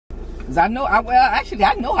Cause I know, well, actually,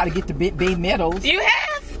 I know how to get to Bay Meadows. You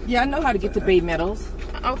have? Yeah, I know how to get to Bay Meadows.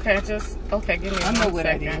 Okay, give me I know where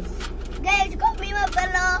that is. Guys, go meet my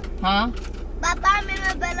Bella. Huh? Papa, meet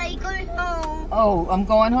my Bella. You going home? Oh, I'm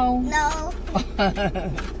going home? No.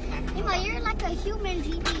 You're like a human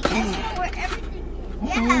GPS. You know where everything is.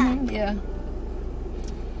 Yeah. Yeah.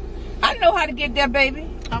 I know how to get there, baby.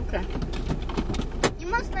 Okay. You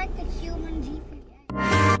must like the human GPS.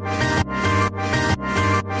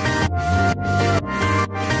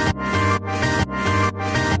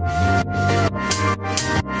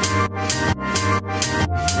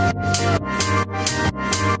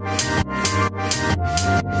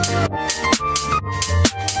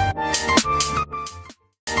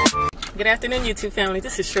 Good afternoon, YouTube family.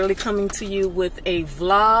 This is Shirley coming to you with a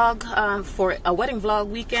vlog for a wedding vlog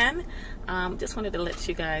weekend. Just wanted to let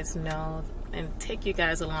you guys know and take you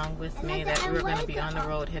guys along with me that we're going to be on the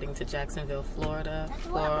road heading to Jacksonville, Florida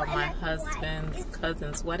for my husband's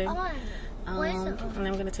cousin's wedding. And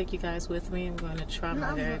I'm going to take you guys with me. I'm going to try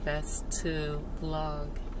my very best to vlog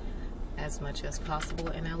as much as possible,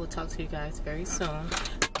 and I will talk to you guys very soon,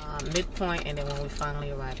 midpoint, and then when we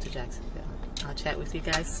finally arrive to Jacksonville. I'll chat with you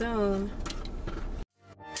guys soon.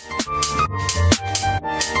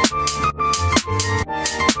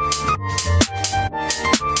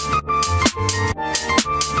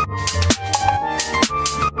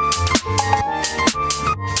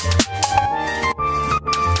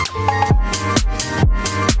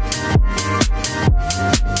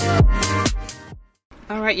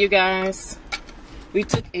 All right, you guys, we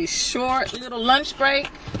took a short little lunch break,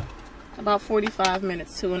 about 45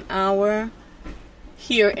 minutes to an hour,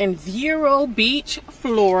 here in Vero Beach,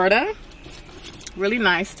 Florida. Really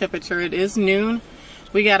nice temperature. It is noon.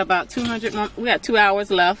 We got about 2 hours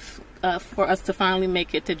left for us to finally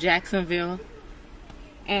make it to Jacksonville.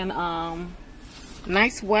 And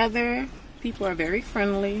nice weather. People are very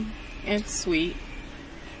friendly and sweet.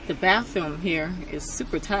 The bathroom here is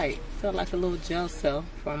super tight. Felt like a little jail cell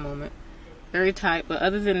for a moment. Very tight, but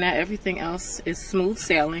other than that, everything else is smooth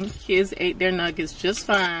sailing. Kids ate their nuggets just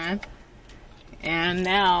fine. And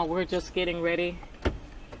now we're just getting ready.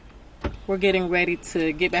 We're getting ready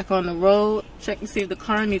to get back on the road. Check and see if the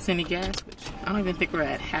car needs any gas, which I don't even think we're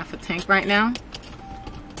at half a tank right now.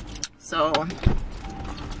 So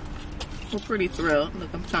we're pretty thrilled.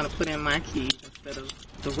 Look, I'm trying to put in my keys instead of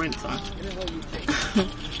the rent on.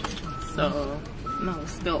 So no,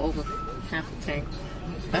 it's still over half a tank.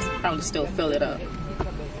 That's probably still fill it up.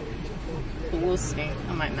 But we'll see.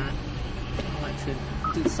 I might not. I like to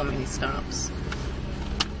do so many stops.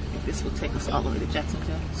 This will take us all the way to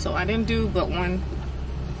Jacksonville. So I didn't do but one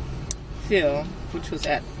fill, which was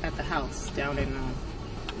at the house down in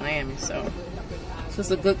Miami. So this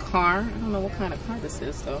is a good car. I don't know what kind of car this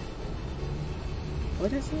is though.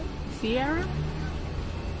 What is it? Sierra?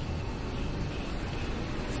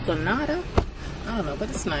 Sonata? I don't know,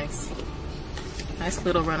 but it's nice. Nice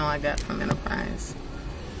little rental I got from Enterprise.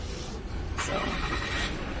 So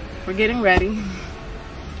we're getting ready.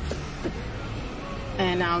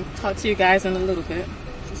 And I'll talk to you guys in a little bit.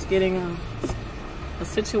 Just getting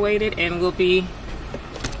situated, and we'll be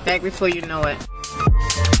back before you know it.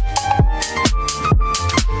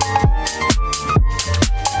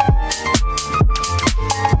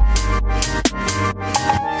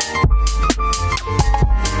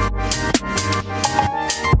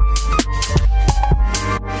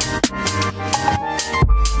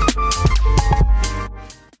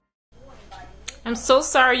 I'm so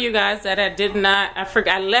sorry, you guys, that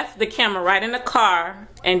I left the camera right in the car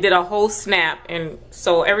and did a whole snap, and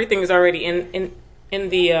so everything is already in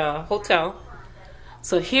the hotel.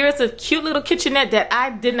 So here's a cute little kitchenette that I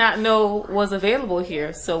did not know was available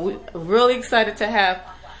here. So we're really excited to have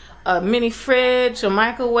a mini fridge, a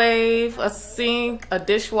microwave, a sink, a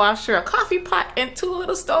dishwasher, a coffee pot, and 2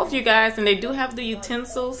 little stoves, you guys, and they do have the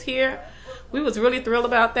utensils here. We was really thrilled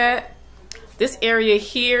about that. This area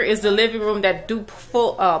here is the living room that do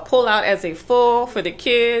pull out as a full for the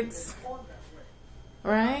kids,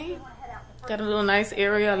 right? Got a little nice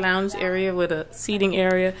area, a lounge area with a seating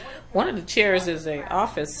area. One of the chairs is an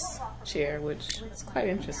office chair, which is quite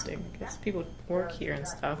interesting because people work here and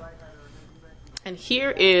stuff. And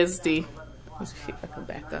here is the, let's see if I can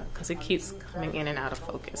back up because it keeps coming in and out of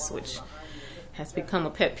focus, which has become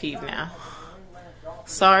a pet peeve now.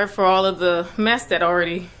 Sorry for all of the mess that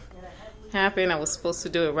already happened. I was supposed to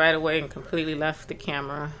do it right away and completely left the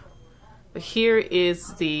camera. But here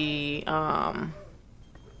is the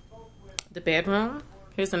bedroom.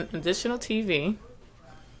 Here's an additional TV.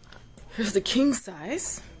 Here's the king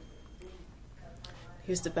size.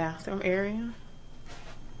 Here's the bathroom area.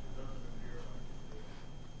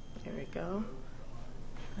 There we go.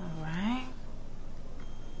 All right.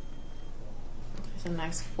 There's a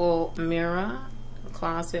nice full mirror, a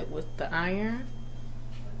closet with the iron,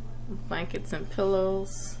 blankets and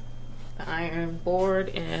pillows, the iron board,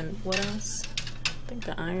 and what else? I think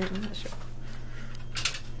the iron, I'm not sure.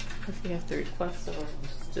 If you have to request it or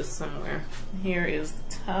it's just somewhere. Here is the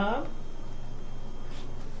tub.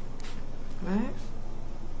 Right.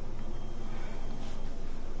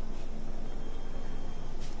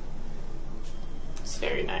 It's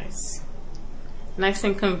very nice. Nice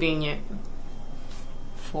and convenient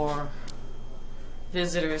for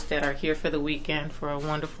visitors that are here for the weekend for a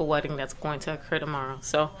wonderful wedding that's going to occur tomorrow.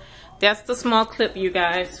 So that's the small clip, you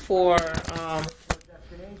guys, for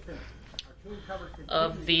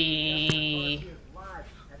of the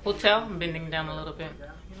hotel. I'm bending down a little bit.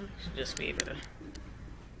 Should just be able to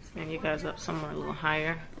stand you guys up somewhere a little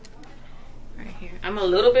higher. Right here. I'm a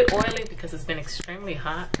little bit oily because it's been extremely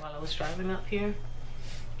hot while I was driving up here.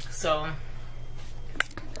 So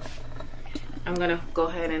I'm gonna go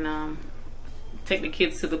ahead and take the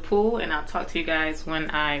kids to the pool, and I'll talk to you guys when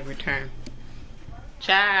I return.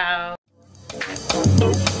 Ciao.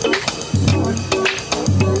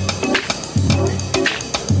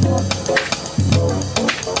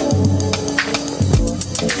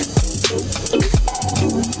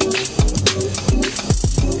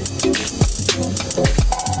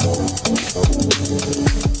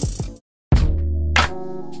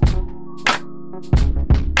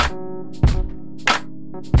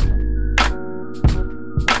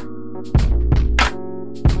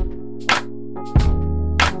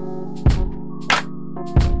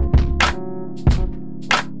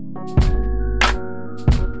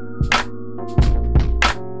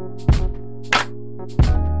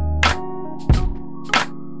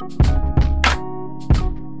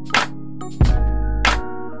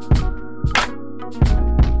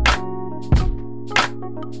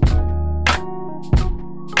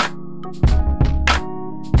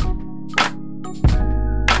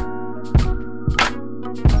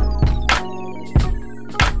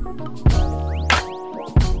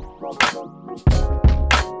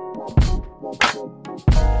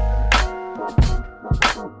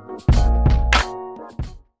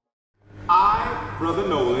 I, Brother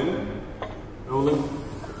Nolan,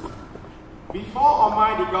 before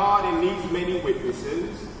Almighty God and these many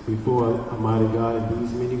witnesses,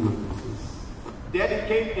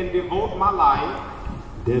 dedicate and devote my life,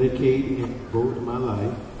 to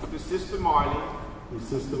Sister Marley,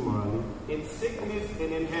 in sickness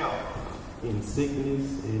and in health,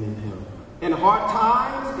 in hard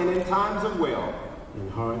times and in times of well,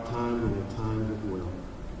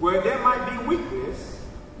 where there might be weakness,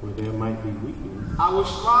 I will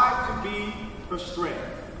strive to be her strength.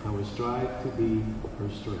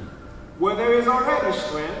 Where there is already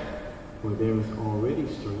strength,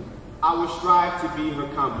 I will strive to be her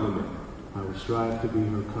complement.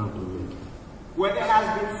 Where there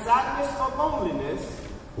has been sadness or loneliness,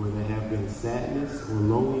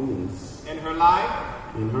 in her life,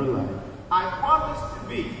 I promise to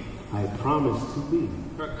be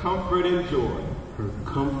her comfort and joy.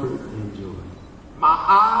 My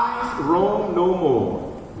eyes roam no more.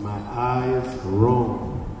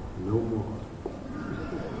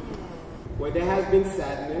 Where there has been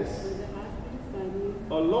sadness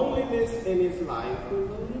or loneliness in his life,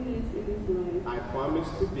 I promise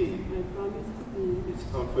to be his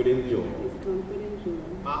comfort and joy.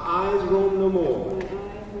 My eyes roam no more.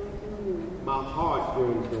 My heart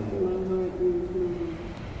yearns no more.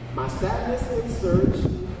 My sadness in search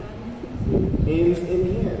ends in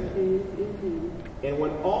him. And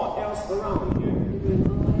when all else around him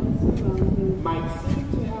might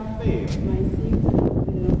seem to have failed,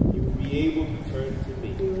 he will be able to turn to me.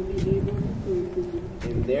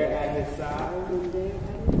 And there at his side,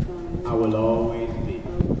 I will always be.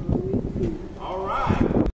 All right.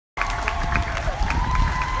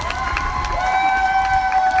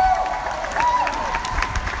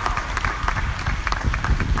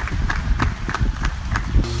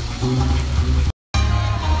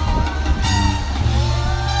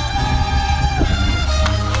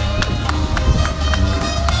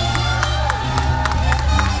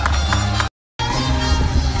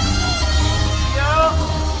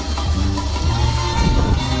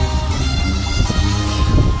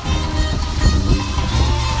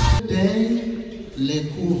 Les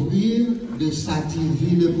couvrir de sa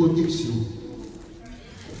divine protection.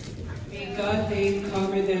 May God may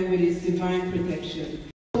cover them with his divine protection.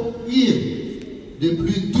 De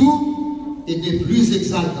plus doux et de plus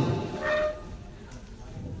exaltant.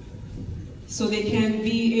 So they can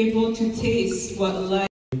be able to taste what life.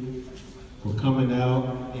 Pour coming out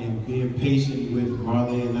and being patient with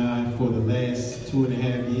Marley and I for the last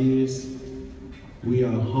 2.5 years. We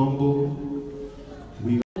are humble.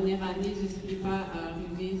 La dernière année, je ne serais pas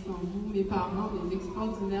arrivée sans vous, mes parents, mes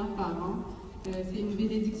extraordinaires parents. C'est une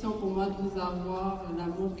bénédiction pour moi de vous avoir,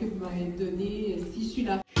 l'amour que vous m'avez donné. Si je suis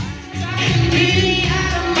là.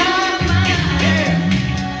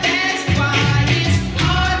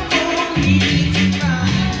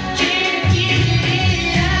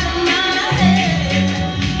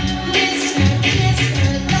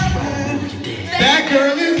 That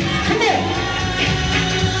girl is, come on.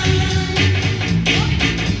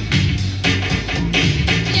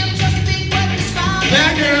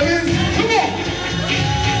 That girl is, come on.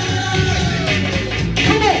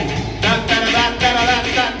 Come on. Da da da da da da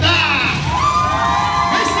da da.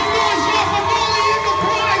 Make some noise, y'all, for Marley in the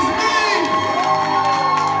prize, man.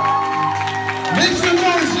 Make some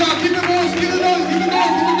noise, y'all. Keep it going, keep it going, keep it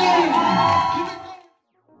going, keep it going.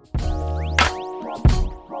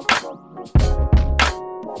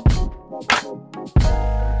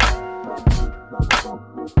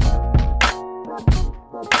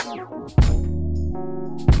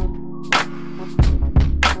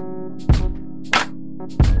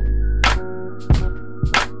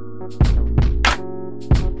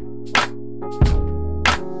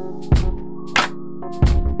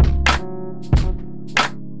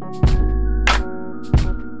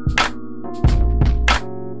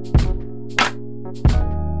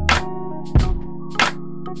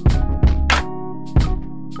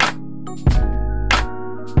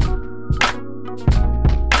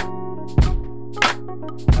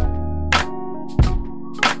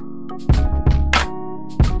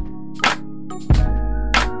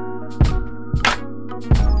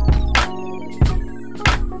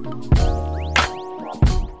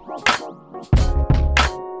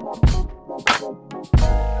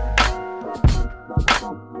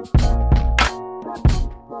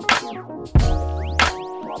 Thank you.